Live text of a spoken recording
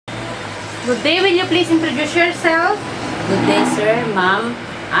Good day, will you please introduce yourself? Good day, sir, ma'am.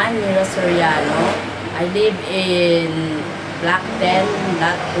 I'm Mira Soriano. I live in Block 10,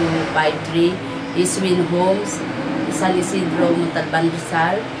 Lot 253, Eastwind Homes, San Isidro, Montalban,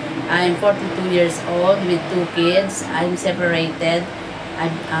 Rizal. I'm 42 years old with 2 kids. I'm separated.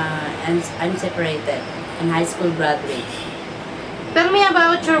 I'm separated. I'm high school graduate. Tell me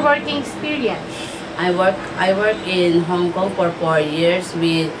about your working experience. I work in Hong Kong for 4 years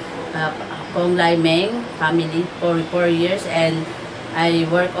with Kong Lai Meng family for 4 years, and I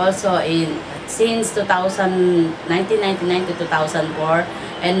work also in since 1999 to 2004,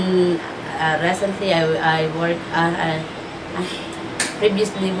 and recently I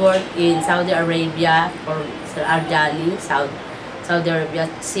previously worked in Saudi Arabia for Arjani, Saudi Arabia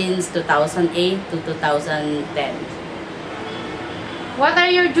since 2008 to 2010. What are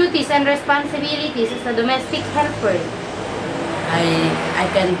your duties and responsibilities as a domestic helper?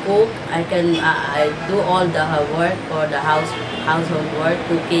 I can cook. I do all the work for the household work,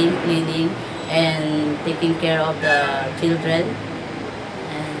 cooking, cleaning, and taking care of the children.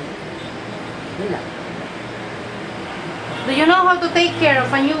 And yun lang. Do you know how to take care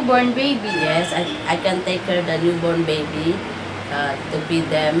of a newborn baby? Yes, I can take care of the newborn baby, to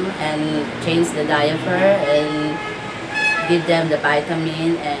feed them and change the diaper and give them the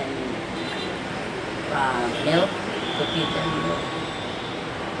vitamin and milk to feed them.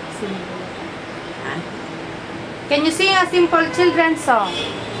 Huh? Can you sing a simple children's song?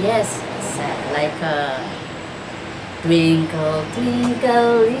 Yes, like twinkle,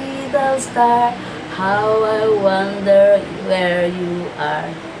 twinkle, little star, how I wonder where you are.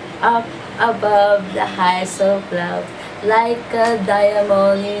 Up above the heights of clouds, like a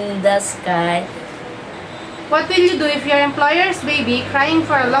diamond in the sky. What will you do if your employer's baby crying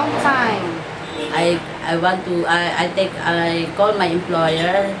for a long time? I call my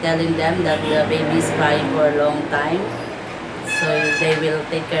employer telling them that the baby is crying for a long time. So they will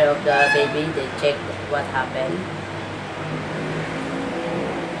take care of the baby, they check what happened.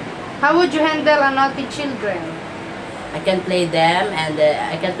 How would you handle a naughty children? I can play them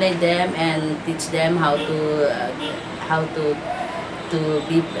and teach them how to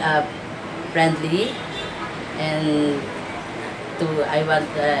be friendly, and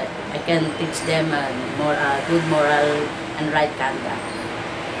I can teach them more good moral and right conduct.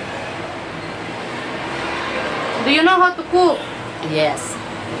 Do you know how to cook? Yes,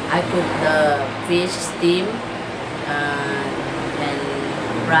 I cook the fish steam and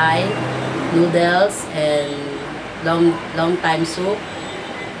fry noodles and long time soup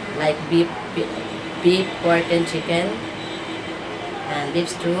like beef, pork and chicken, and beef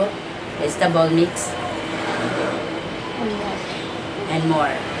stew, vegetable mix, and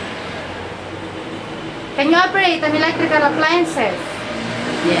more. Can you operate an electrical appliances?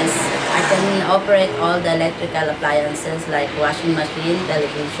 Yes, I can operate all the electrical appliances like washing machine,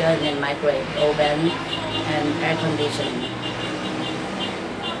 television, and microwave oven, and air conditioning.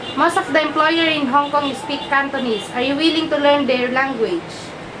 Most of the employer in Hong Kong speak Cantonese. Are you willing to learn their language?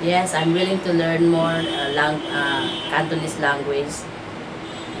 Yes, I'm willing to learn more Cantonese language.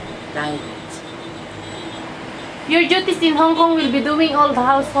 Your duties in Hong Kong will be doing all the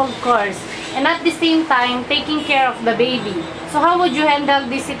household chores and at the same time taking care of the baby. So how would you handle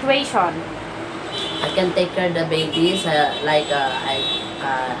this situation? I can take care of the babies, I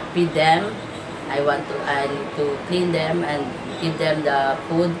feed them. I need to clean them and give them the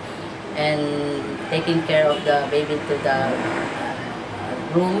food, and taking care of the baby to the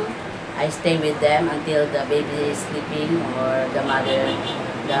room. I stay with them until the baby is sleeping or the mother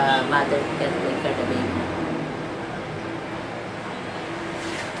can take care of the baby.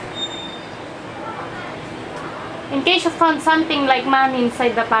 In case you found something like money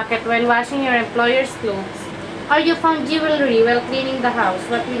inside the pocket while washing your employer's clothes, or you found jewelry while cleaning the house,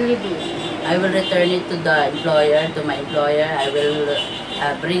 what will you do? I will return it to my employer. I will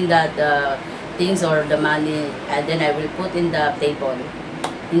bring the things or the money, and then I will put in the table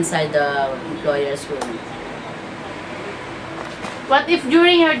inside the employer's room. What if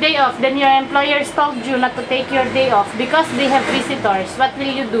during your day off, then your employers told you not to take your day off because they have visitors? What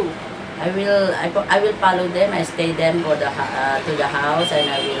will you do? I will follow them. I stay them for to the house, and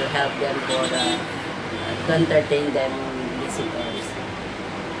I will help them to entertain them visitors.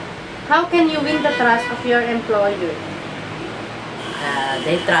 How can you win the trust of your employer?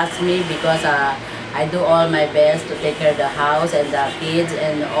 They trust me because I do all my best to take care of the house and the kids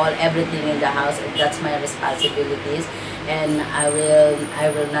and everything in the house. That's my responsibilities, and I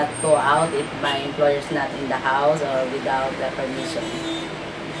will not go out if my employer is not in the house or without the permission.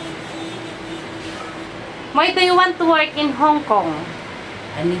 Why do you want to work in Hong Kong?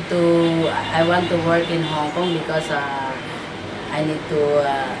 I want to work in Hong Kong because I need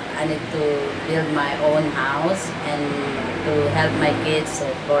to build my own house and to help my kids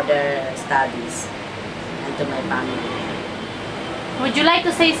for their studies and to my family. Would you like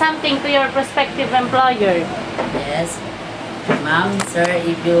to say something to your prospective employer? Yes, ma'am, sir,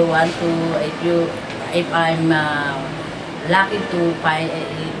 if I'm lucky to find,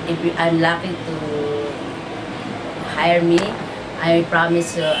 I'm lucky to hire me, I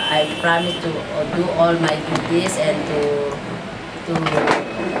promise to do all my duties and to do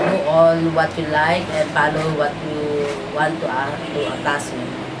all what you like and follow what you want to task me.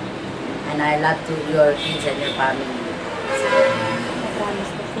 And I love to your kids and your family. I promise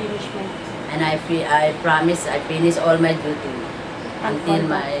to finish my... And I promise I finish all my duty until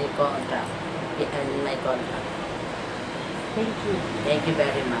my contract. Thank you. Thank you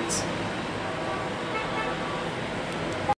very much.